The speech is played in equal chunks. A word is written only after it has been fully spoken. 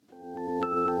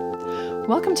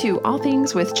Welcome to All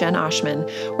Things with Jen Oshman,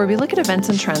 where we look at events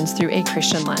and trends through a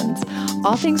Christian lens.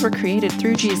 All things were created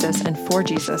through Jesus and for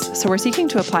Jesus, so we're seeking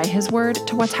to apply His word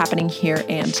to what's happening here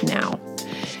and now.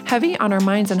 Heavy on our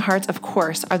minds and hearts, of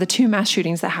course, are the two mass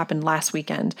shootings that happened last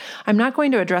weekend. I'm not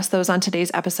going to address those on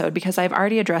today's episode because I've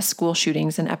already addressed school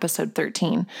shootings in episode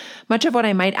 13. Much of what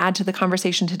I might add to the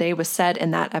conversation today was said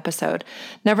in that episode.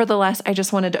 Nevertheless, I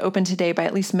just wanted to open today by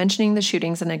at least mentioning the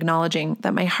shootings and acknowledging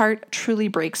that my heart truly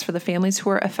breaks for the families who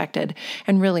are affected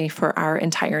and really for our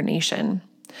entire nation.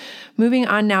 Moving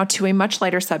on now to a much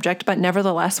lighter subject, but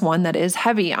nevertheless one that is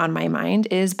heavy on my mind,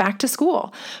 is back to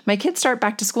school. My kids start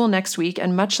back to school next week,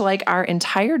 and much like our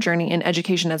entire journey in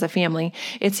education as a family,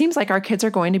 it seems like our kids are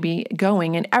going to be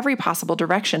going in every possible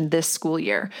direction this school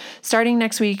year. Starting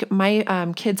next week,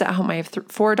 my kids at home, I have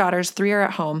 4 daughters, 3 are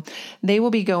at home. They will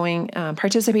be going,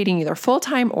 participating either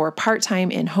full-time or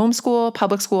part-time in homeschool,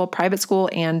 public school, private school,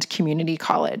 and community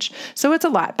college. So it's a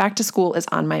lot. Back to school is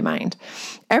on my mind.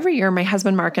 Every year, my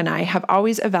husband Mark and I have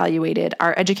always evaluated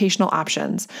our educational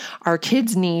options, our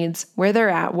kids' needs, where they're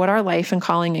at, what our life and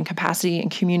calling and capacity and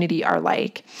community are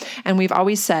like. And we've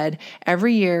always said,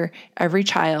 every year, every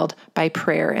child by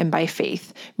prayer and by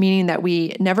faith, meaning that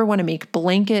we never want to make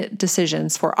blanket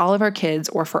decisions for all of our kids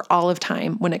or for all of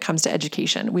time when it comes to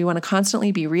education. We want to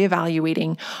constantly be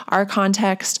reevaluating our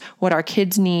context, what our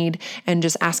kids need, and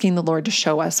just asking the Lord to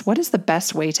show us what is the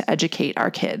best way to educate our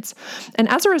kids. And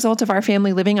as a result of our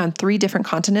family living on 3 different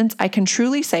continents, I can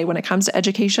truly say when it comes to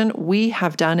education, we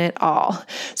have done it all.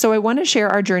 So I want to share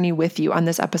our journey with you on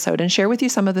this episode and share with you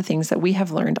some of the things that we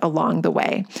have learned along the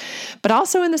way. But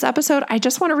also in this episode, I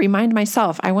just want to remind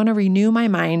myself, I want to renew my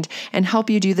mind and help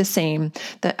you do the same.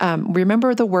 That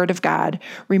remember the Word of God.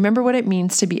 Remember what it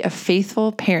means to be a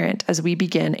faithful parent as we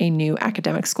begin a new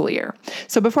academic school year.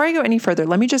 So before I go any further,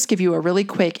 let me just give you a really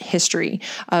quick history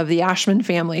of the Oshman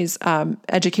family's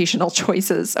educational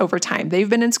choices over time. They've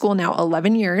been in school now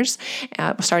 11 years,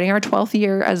 starting our 12th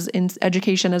year as in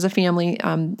education as a family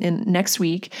in next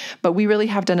week, but we really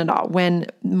have done it all. When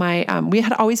we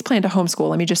had always planned to homeschool,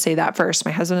 let me just say that first.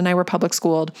 My husband and I were public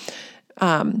schooled.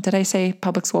 Did I say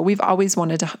public school? We've always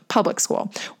wanted to public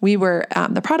school. We were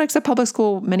the products of public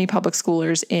school, many public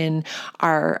schoolers in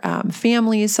our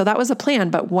families. So that was a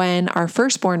plan. But when our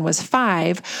firstborn was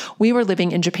 5, we were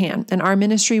living in Japan, and our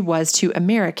ministry was to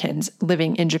Americans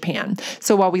living in Japan.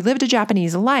 So while we lived a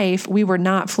Japanese life, we were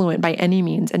not fluent by any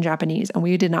means in Japanese, and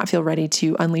we did not feel ready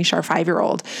to unleash our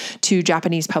 5-year-old to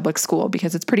Japanese public school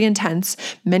because it's pretty intense.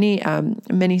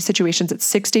 Many situations, it's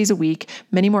 6 days a week,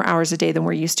 many more hours a day than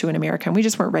we're used to in America. And we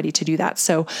just weren't ready to do that.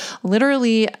 So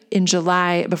literally in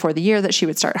July, before the year that she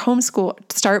would start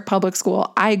public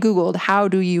school, I Googled, how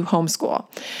do you homeschool?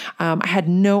 I had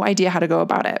no idea how to go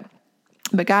about it.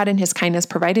 But God in His kindness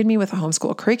provided me with a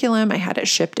homeschool curriculum. I had it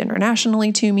shipped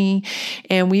internationally to me,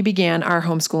 and we began our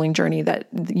homeschooling journey that,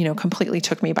 completely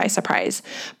took me by surprise.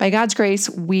 By God's grace,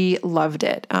 we loved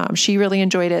it. She really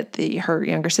enjoyed it. Her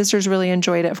younger sisters really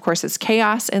enjoyed it. Of course, it's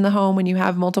chaos in the home when you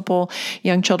have multiple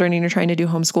young children and you're trying to do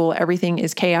homeschool. Everything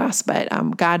is chaos, but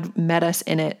God met us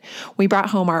in it. We brought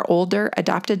home our older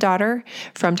adopted daughter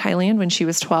from Thailand when she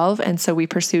was 12, and so we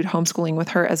pursued homeschooling with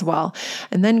her as well.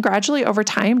 And then gradually over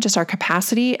time, just our capacity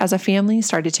as a family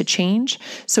started to change.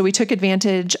 So we took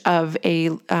advantage of a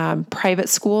private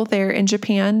school there in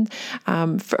Japan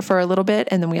for a little bit.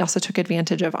 And then we also took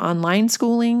advantage of online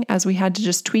schooling as we had to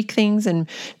just tweak things and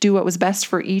do what was best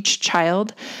for each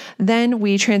child. Then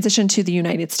we transitioned to the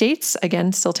United States,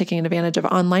 again, still taking advantage of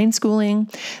online schooling.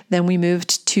 Then we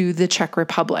moved to the Czech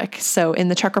Republic. So in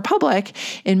the Czech Republic,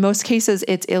 in most cases,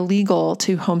 it's illegal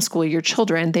to homeschool your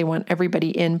children. They want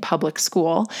everybody in public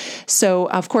school. So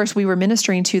of course, we were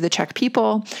ministering to the Czech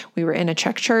people. We were in a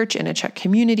Czech church, in a Czech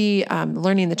community,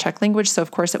 learning the Czech language. So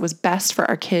of course, it was best for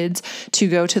our kids to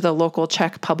go to the local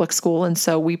Czech public school. And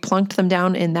so we plunked them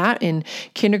down in that in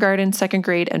kindergarten, 2nd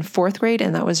grade, and 4th grade.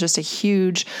 And that was just a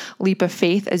huge leap of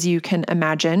faith, as you can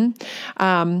imagine.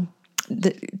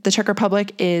 The Czech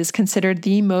Republic is considered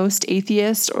the most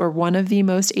atheist or one of the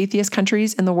most atheist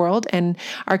countries in the world. And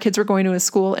our kids were going to a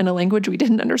school in a language we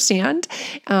didn't understand,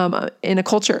 in a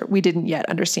culture we didn't yet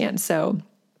understand. So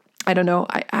I don't know.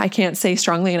 I can't say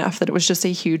strongly enough that it was just a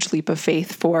huge leap of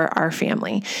faith for our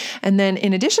family. And then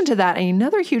in addition to that,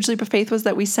 another huge leap of faith was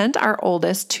that we sent our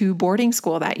oldest to boarding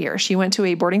school that year. She went to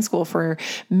a boarding school for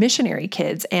missionary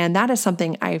kids. And that is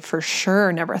something I for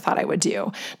sure never thought I would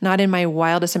do. Not in my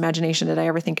wildest imagination did I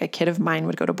ever think a kid of mine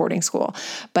would go to boarding school.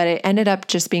 But it ended up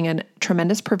just being a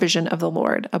tremendous provision of the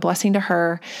Lord, a blessing to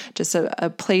her, just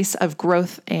a place of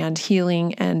growth and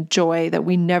healing and joy that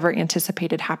we never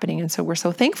anticipated happening. And so we're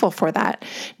so thankful potential for that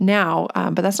now,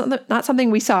 but that's not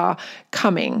something we saw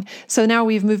coming. So now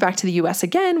we've moved back to the U.S.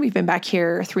 again. We've been back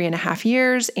here 3.5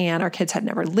 years, and our kids had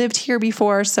never lived here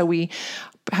before. So we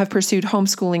have pursued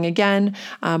homeschooling again.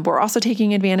 But we're also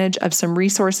taking advantage of some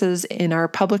resources in our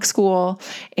public school.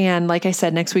 And like I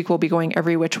said, next week we'll be going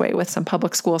every which way with some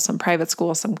public school, some private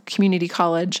school, some community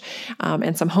college,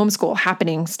 and some homeschool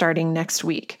happening starting next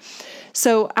week.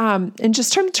 So in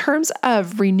just terms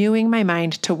of renewing my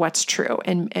mind to what's true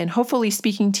and hopefully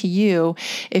speaking to you,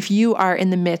 if you are in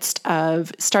the midst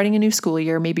of starting a new school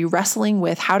year, maybe wrestling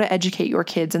with how to educate your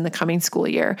kids in the coming school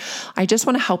year, I just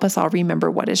want to help us all remember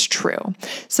what is true.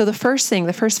 So the first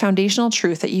foundational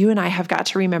truth that you and I have got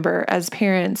to remember as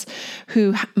parents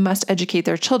who must educate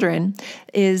their children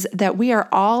is that we are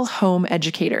all home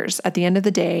educators. At the end of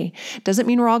the day, doesn't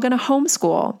mean we're all going to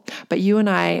homeschool, but you and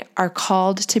I are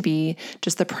called to be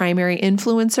just the primary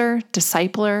influencer,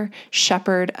 discipler,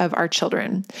 shepherd of our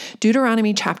children.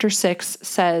 Deuteronomy chapter 6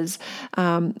 says,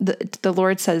 the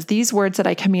Lord says, "These words that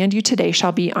I command you today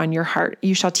shall be on your heart.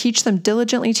 You shall teach them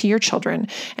diligently to your children,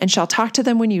 and shall talk to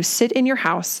them when you sit in your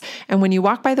house, and when you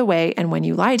walk by the way, and when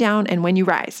you lie down, and when you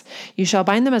rise. You shall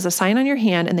bind them as a sign on your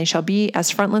hand, and they shall be as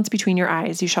frontlets between your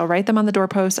eyes. You shall write them on the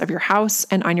doorposts of your house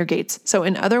and on your gates." So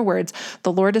in other words,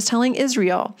 the Lord is telling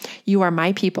Israel, you are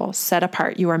my people, set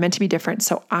apart. You are meant to be different.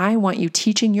 So I want you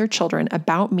teaching your children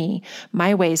about me,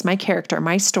 my ways, my character,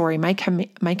 my story, my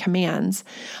commands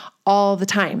all the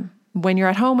time. When you're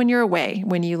at home, when you're away,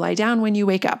 when you lie down, when you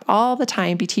wake up, all the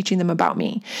time, be teaching them about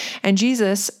me. And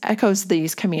Jesus echoes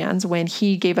these commands when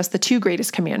he gave us the two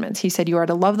greatest commandments. He said, you are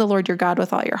to love the Lord your God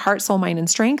with all your heart, soul, mind, and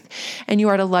strength, and you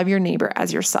are to love your neighbor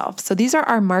as yourself. So these are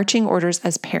our marching orders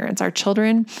as parents. Our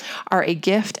children are a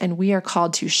gift, and we are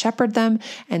called to shepherd them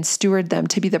and steward them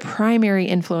to be the primary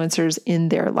influencers in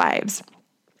their lives.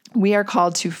 We are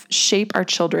called to shape our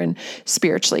children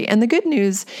spiritually. And the good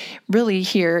news really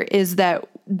here is that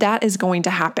is going to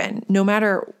happen. No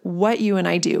matter what you and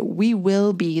I do, we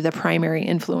will be the primary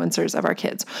influencers of our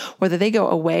kids. Whether they go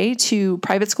away to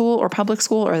private school or public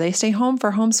school, or they stay home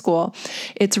for homeschool,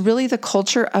 it's really the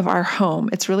culture of our home.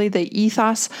 It's really the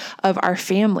ethos of our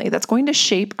family that's going to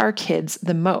shape our kids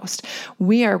the most.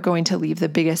 We are going to leave the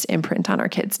biggest imprint on our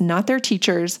kids, not their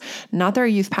teachers, not their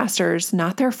youth pastors,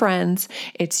 not their friends.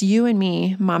 It's you and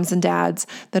me, moms and dads,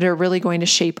 that are really going to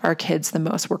shape our kids the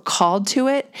most. We're called to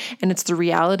it, and it's the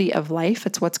reality of life.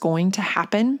 It's what's going to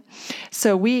happen.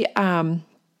 So we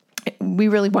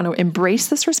really want to embrace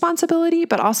this responsibility,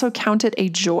 but also count it a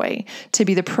joy to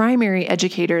be the primary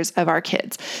educators of our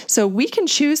kids. So we can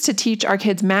choose to teach our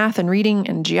kids math and reading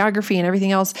and geography and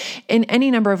everything else in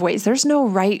any number of ways. There's no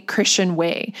right Christian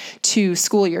way to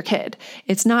school your kid.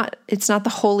 It's not the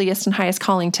holiest and highest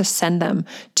calling to send them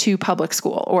to public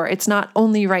school, or it's not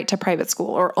only right to private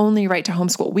school or only right to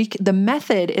homeschool. The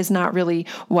method is not really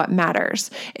what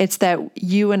matters. It's that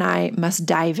you and I must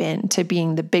dive in to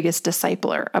being the biggest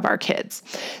discipler of our kids.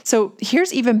 So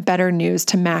here's even better news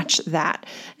to match that.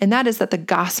 And that is that the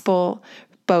gospel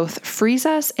both frees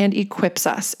us and equips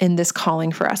us in this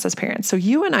calling for us as parents. So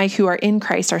you and I who are in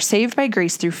Christ are saved by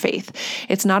grace through faith.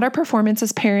 It's not our performance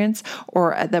as parents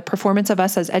or the performance of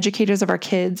us as educators of our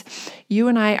kids. You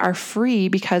and I are free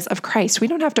because of Christ. We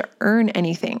don't have to earn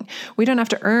anything. We don't have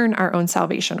to earn our own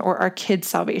salvation or our kids'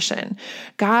 salvation.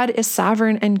 God is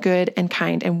sovereign and good and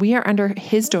kind, and we are under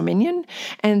his dominion,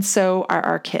 and so are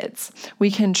our kids.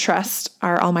 We can trust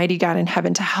our Almighty God in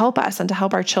heaven to help us and to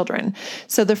help our children.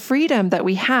 So the freedom that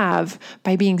we have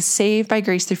by being saved by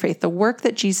grace through faith, the work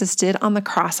that Jesus did on the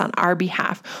cross on our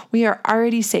behalf, we are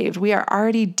already saved. We are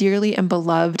already dearly and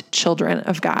beloved children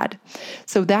of God.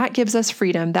 So that gives us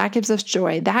freedom. That gives us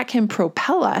joy. That can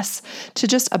propel us to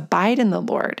just abide in the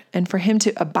Lord and for him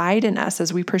to abide in us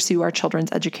as we pursue our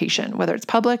children's education, whether it's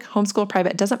public, homeschool,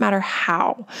 private, it doesn't matter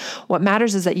how. What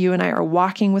matters is that you and I are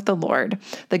walking with the Lord,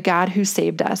 the God who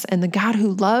saved us and the God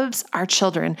who loves our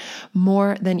children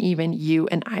more than even you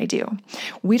and I do.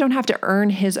 We don't have to earn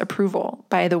his approval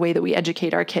by the way that we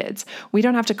educate our kids. We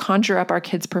don't have to conjure up our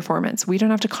kids' performance. We don't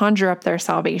have to conjure up their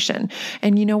salvation.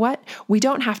 And you know what? We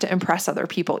don't have to impress other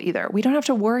people either. We don't have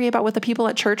to worry about what the people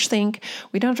at church think.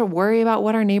 We don't have to worry about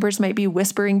what our neighbors might be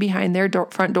whispering behind their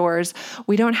front doors.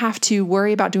 We don't have to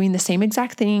worry about doing the same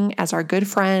exact thing as our good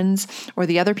friends or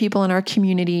the other people in our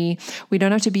community. We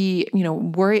don't have to be,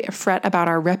 fret about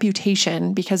our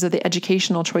reputation because of the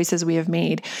educational choices we have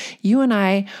made. You and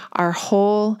I are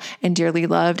whole and dearly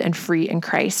loved and free in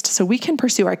Christ. So we can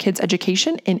pursue our kids'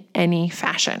 education in any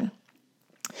fashion.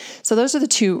 So those are the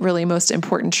two really most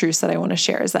important truths that I want to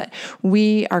share, is that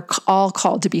we are all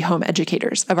called to be home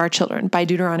educators of our children by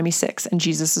Deuteronomy 6 and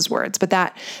Jesus's words. But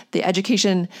that the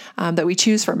education that we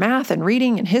choose for math and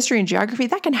reading and history and geography,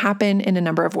 that can happen in a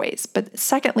number of ways. But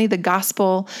secondly, the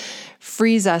gospel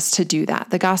frees us to do that.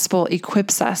 The gospel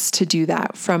equips us to do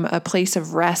that from a place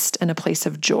of rest and a place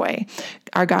of joy.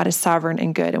 Our God is sovereign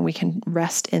and good, and we can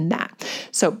rest in that.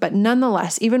 So, but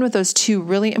nonetheless, even with those two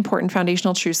really important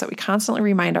foundational truths that we constantly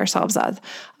remind ourselves of,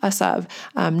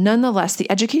 nonetheless,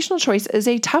 the educational choice is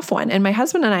a tough one. And my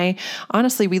husband and I,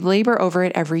 honestly, we labor over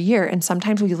it every year. And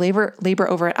sometimes we labor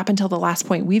over it up until the last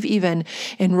point. We've even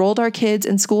enrolled our kids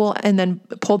in school and then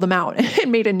pulled them out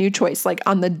and made a new choice, like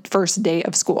on the first day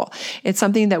of school. It's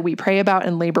something that we pray about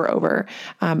and labor over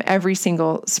every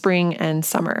single spring and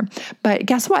summer. But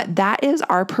guess what? That is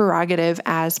our prerogative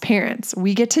as parents.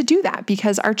 We get to do that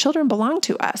because our children belong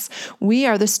to us. We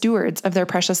are the stewards of their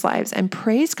precious lives. And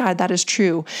praise God, that is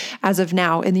true as of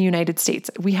now in the United States.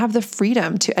 We have the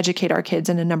freedom to educate our kids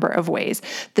in a number of ways.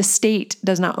 The state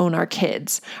does not own our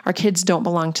kids. Our kids don't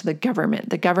belong to the government.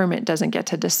 The government doesn't get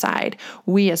to decide.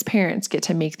 We as parents get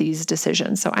to make these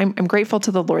decisions. So I'm grateful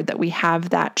to the Lord that we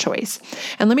have that choice.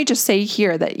 And let me just say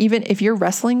here that even if you're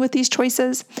wrestling with these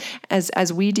choices,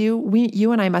 as we do,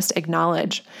 you and I must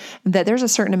acknowledge that there's a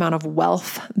certain amount of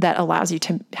wealth that allows you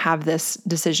to have this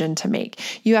decision to make.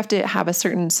 You have to have a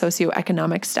certain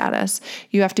socioeconomic status.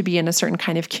 You have to be in a certain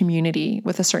kind of community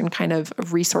with a certain kind of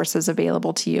resources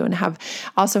available to you, and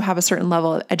also have a certain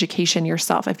level of education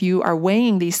yourself. If you are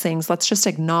weighing these things, let's just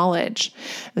acknowledge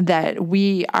that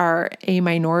we are a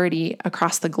minority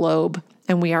across the globe,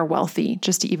 and we are wealthy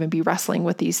just to even be wrestling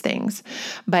with these things.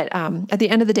 But at the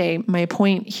end of the day, my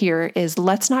point here is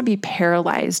let's not be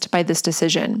paralyzed by this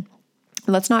decision.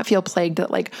 Let's not feel plagued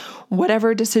that like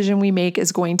whatever decision we make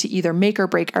is going to either make or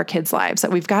break our kids' lives,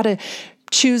 that we've got to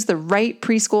choose the right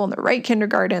preschool and the right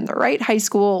kindergarten, the right high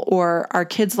school, or our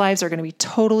kids' lives are going to be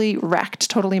totally wrecked,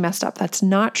 totally messed up. That's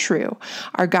not true.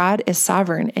 Our God is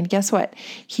sovereign. And guess what?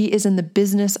 He is in the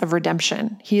business of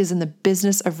redemption. He is in the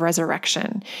business of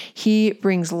resurrection. He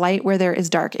brings light where there is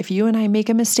dark. If you and I make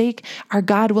a mistake, our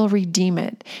God will redeem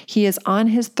it. He is on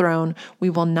his throne. We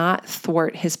will not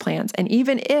thwart his plans. And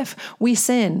even if we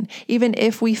sin, even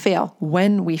if we fail,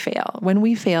 when we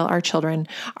fail our children,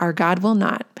 our God will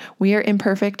not. We are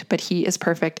imperfect, but he is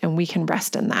perfect, and we can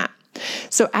rest in that.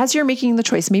 So as you're making the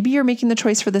choice, maybe you're making the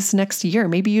choice for this next year.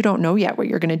 Maybe you don't know yet what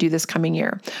you're going to do this coming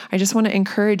year. I just want to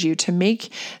encourage you to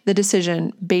make the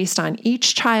decision based on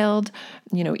each child,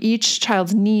 each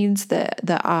child's needs,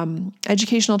 the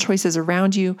educational choices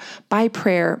around you, by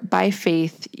prayer, by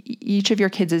faith. Each of your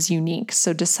kids is unique.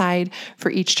 So decide for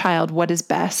each child what is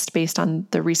best based on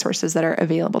the resources that are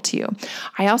available to you.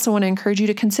 I also want to encourage you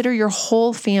to consider your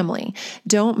whole family.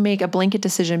 Don't make a blanket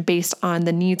decision based on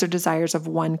the needs or desires of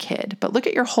one kid, but look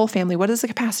at your whole family. What is the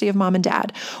capacity of mom and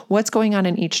dad? What's going on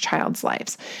in each child's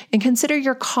lives? And consider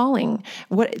your calling.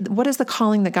 What is the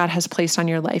calling that God has placed on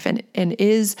your life? And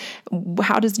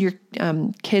how does your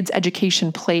kids'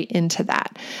 education play into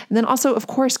that? And then also, of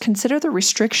course, consider the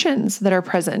restrictions that are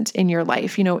present in your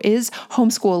life. Is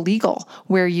homeschool legal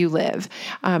where you live?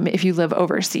 If you live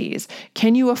overseas,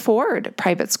 can you afford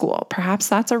private school? Perhaps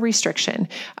that's a restriction.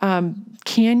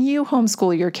 Can you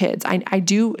homeschool your kids? I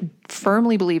do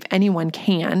firmly believe anyone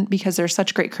can, because there's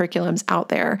such great curriculums out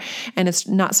there. And it's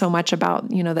not so much about,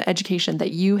 the education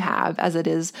that you have as it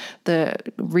is the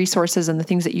resources and the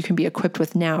things that you can be equipped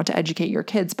with now to educate your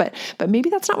kids. But maybe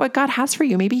that's not what God has for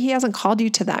you. Maybe he hasn't called you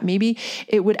to that. Maybe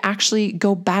it would actually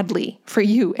go badly for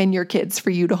you and your kids for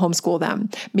you to homeschool them.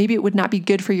 Maybe it would not be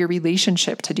good for your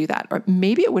relationship to do that. Or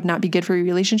maybe it would not be good for your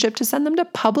relationship to send them to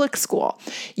public school.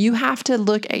 You have to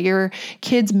look at your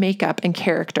kids' makeup and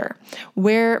character,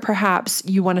 where perhaps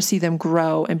you want to see them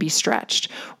grow and be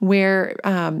stretched, where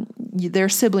their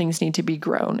siblings need to be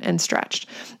grown and stretched.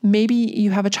 Maybe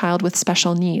you have a child with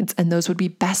special needs, and those would be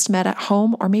best met at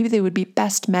home, or maybe they would be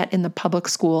best met in the public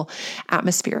school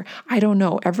atmosphere. I don't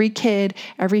know. Every kid,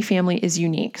 every family is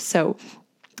unique. So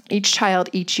each child,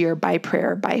 each year, by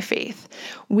prayer, by faith.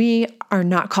 We are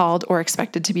not called or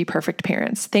expected to be perfect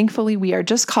parents. Thankfully, we are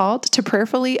just called to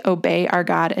prayerfully obey our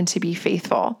God and to be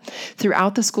faithful.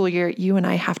 Throughout the school year, you and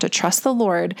I have to trust the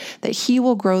Lord that he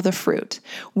will grow the fruit.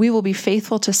 We will be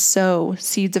faithful to sow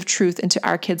seeds of truth into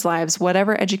our kids' lives.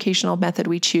 Whatever educational method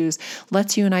we choose,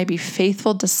 let's you and I be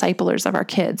faithful disciplers of our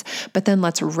kids, but then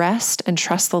let's rest and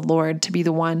trust the Lord to be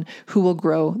the one who will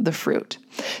grow the fruit.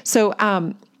 So,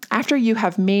 after you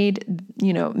have made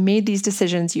these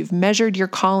decisions, you've measured your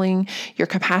calling, your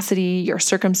capacity, your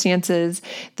circumstances,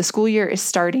 the school year is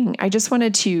starting. I just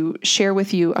wanted to share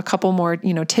with you a couple more,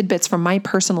 tidbits from my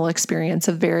personal experience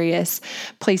of various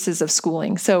places of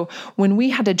schooling. So when we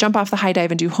had to jump off the high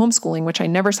dive and do homeschooling, which I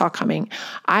never saw coming,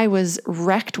 I was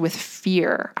wrecked with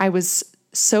fear. I was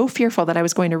so fearful that I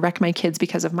was going to wreck my kids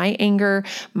because of my anger,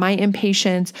 my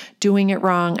impatience, doing it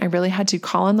wrong. I really had to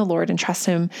call on the Lord and trust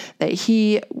Him that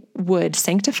He would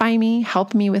sanctify me,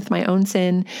 help me with my own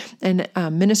sin, and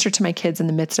minister to my kids in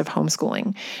the midst of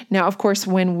homeschooling. Now, of course,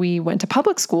 when we went to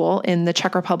public school in the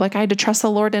Czech Republic, I had to trust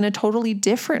the Lord in a totally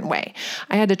different way.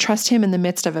 I had to trust Him in the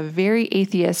midst of a very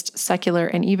atheist, secular,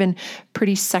 and even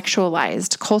pretty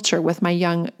sexualized culture with my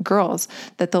young girls,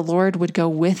 that the Lord would go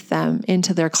with them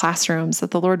into their classrooms,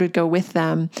 that the Lord would go with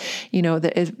them.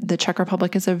 The Czech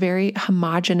Republic is a very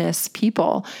homogenous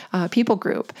people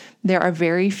group. There are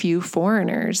very few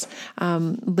foreigners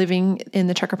living in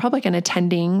the Czech Republic and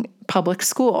attending public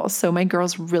school. So my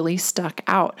girls really stuck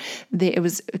out. It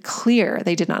was clear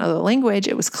they did not know the language.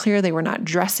 It was clear they were not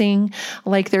dressing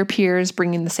like their peers,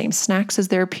 bringing the same snacks as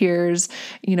their peers,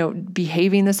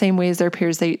 behaving the same way as their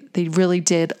peers. They really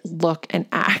did look and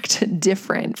act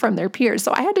different from their peers.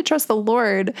 So I had to trust the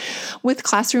Lord with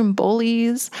classroom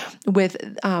bullies, with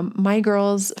my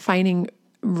girls finding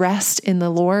rest in the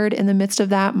Lord in the midst of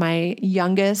that. My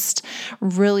youngest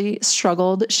really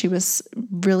struggled. She was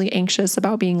really anxious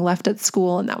about being left at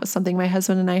school. And that was something my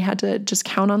husband and I had to just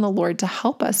count on the Lord to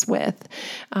help us with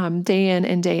day in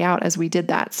and day out as we did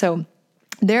that. So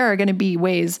there are going to be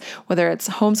ways, whether it's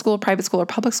homeschool, private school, or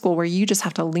public school, where you just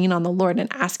have to lean on the Lord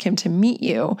and ask Him to meet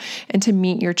you and to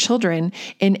meet your children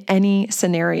in any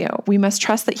scenario. We must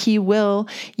trust that He will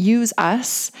use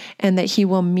us and that He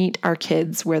will meet our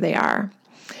kids where they are.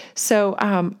 So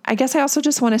I guess I also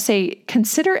just want to say,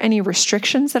 consider any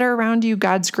restrictions that are around you,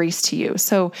 God's grace to you.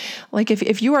 So like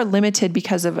if you are limited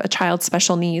because of a child's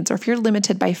special needs, or if you're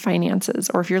limited by finances,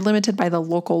 or if you're limited by the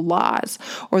local laws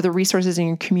or the resources in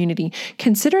your community,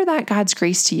 consider that God's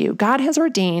grace to you. God has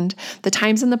ordained the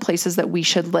times and the places that we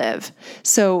should live.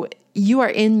 So you are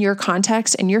in your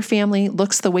context and your family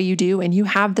looks the way you do, and you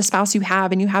have the spouse you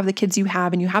have, and you have the kids you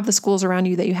have, and you have the schools around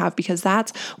you that you have, because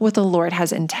that's what the Lord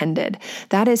has intended.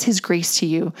 That is His grace to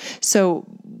you. So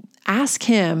ask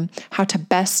Him how to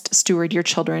best steward your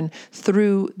children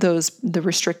through the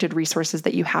restricted resources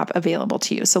that you have available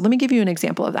to you. So let me give you an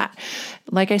example of that.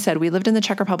 Like I said, we lived in the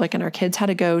Czech Republic and our kids had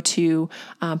to go to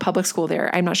public school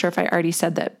there. I'm not sure if I already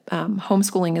said that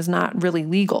homeschooling is not really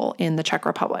legal in the Czech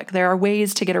Republic. There are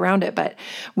ways to get around it, but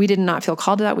we did not feel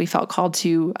called to that. We felt called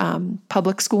to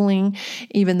public schooling,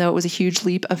 even though it was a huge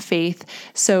leap of faith.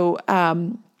 So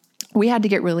we had to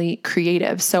get really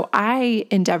creative. So I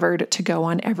endeavored to go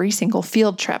on every single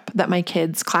field trip that my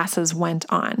kids' classes went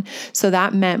on. So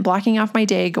that meant blocking off my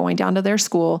day, going down to their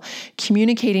school,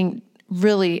 communicating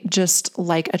really just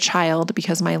like a child,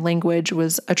 because my language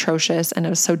was atrocious and it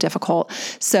was so difficult.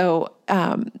 So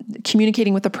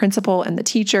communicating with the principal and the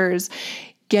teachers,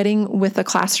 getting with the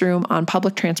classroom on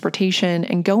public transportation,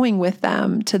 and going with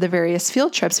them to the various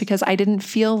field trips, because I didn't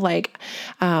feel like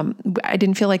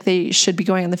they should be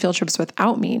going on the field trips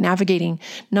without me, navigating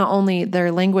not only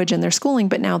their language and their schooling,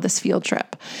 but now this field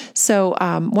trip. So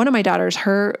one of my daughters,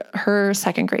 her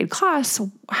second grade class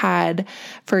had,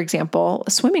 for example,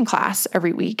 a swimming class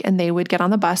every week, and they would get on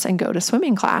the bus and go to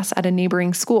swimming class at a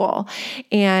neighboring school.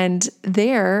 And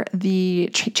there, the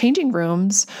changing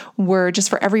rooms were just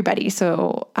for everybody.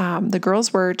 So the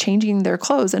girls were changing their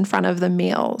clothes in front of the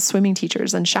male swimming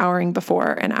teachers and showering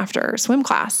before and after swim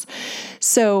class.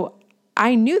 So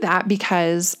I knew that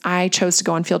because I chose to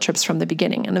go on field trips from the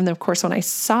beginning. And then, of course, when I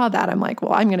saw that, I'm like,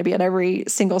 well, I'm going to be at every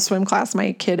single swim class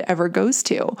my kid ever goes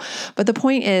to. But the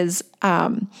point is,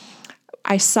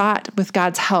 I sought, with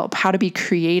God's help, how to be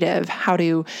creative, how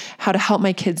to help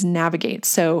my kids navigate.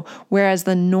 So whereas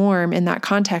the norm in that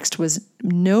context was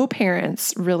no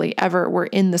parents really ever were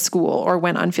in the school or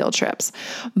went on field trips,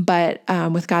 but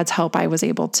with God's help, I was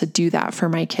able to do that for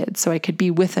my kids, so I could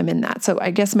be with them in that. So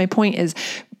I guess my point is,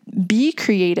 be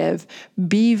creative,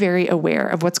 be very aware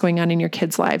of what's going on in your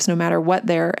kids' lives, no matter what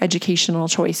their educational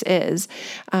choice is,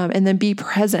 and then be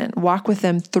present, walk with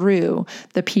them through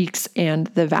the peaks and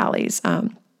the valleys.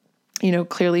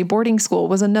 Clearly boarding school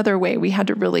was another way we had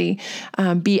to really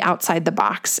be outside the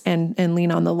box and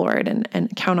lean on the Lord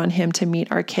and count on him to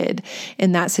meet our kid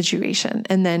in that situation.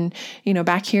 And then,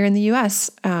 back here in the U.S.,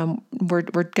 we're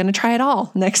going to try it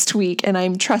all next week. And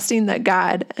I'm trusting that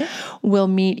God will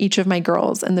meet each of my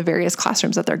girls in the various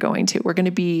classrooms that they're going to. We're going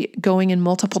to be going in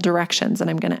multiple directions. And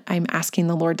I'm asking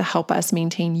the Lord to help us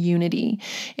maintain unity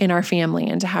in our family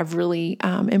and to have really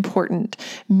important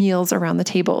meals around the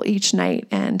table each night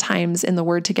and times in the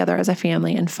Word together as a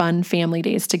family and fun family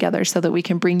days together so that we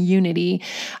can bring unity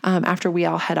after we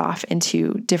all head off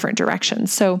into different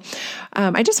directions. So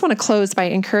I just want to close by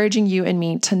encouraging you and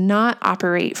me to not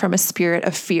operate from a spirit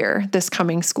of fear this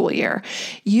coming school year.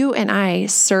 You and I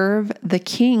serve the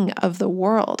King of the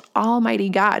world, Almighty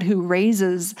God, who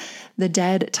raises the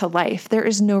dead to life. There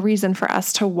is no reason for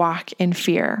us to walk in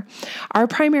fear. Our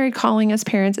primary calling as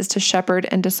parents is to shepherd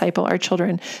and disciple our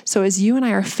children. So as you and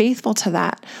I are faithful to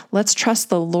that, let's trust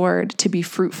the Lord to be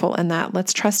fruitful in that.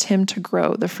 Let's trust him to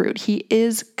grow the fruit. He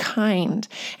is kind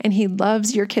and he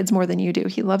loves your kids more than you do.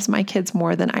 He loves my kids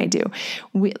more than I do.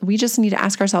 We just need to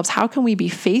ask ourselves, how can we be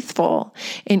faithful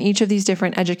in each of these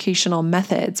different educational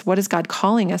methods? What is God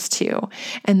calling us to?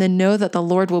 And then know that the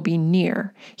Lord will be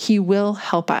near. He will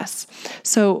help us.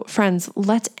 So friends,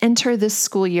 let's enter this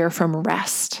school year from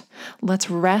rest. Let's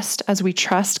rest as we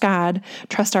trust God,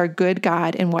 trust our good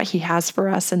God in what he has for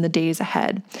us in the days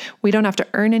ahead. We don't have to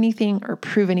earn anything or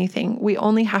prove anything. We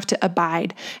only have to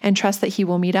abide and trust that he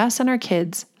will meet us and our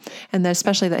kids, and that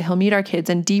especially that he'll meet our kids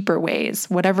in deeper ways.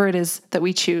 Whatever it is that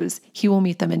we choose, he will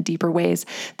meet them in deeper ways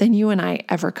than you and I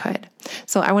ever could.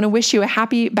 So I want to wish you a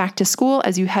happy back to school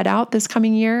as you head out this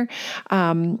coming year.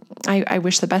 I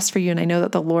wish the best for you, and I know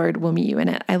that the Lord will meet you in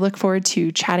it. I look forward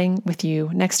to chatting with you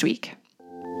next week.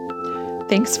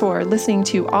 Thanks for listening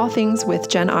to All Things with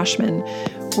Jen Oshman,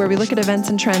 where we look at events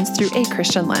and trends through a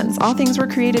Christian lens. All things were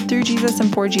created through Jesus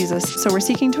and for Jesus, so we're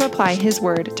seeking to apply his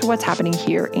word to what's happening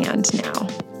here and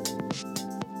now.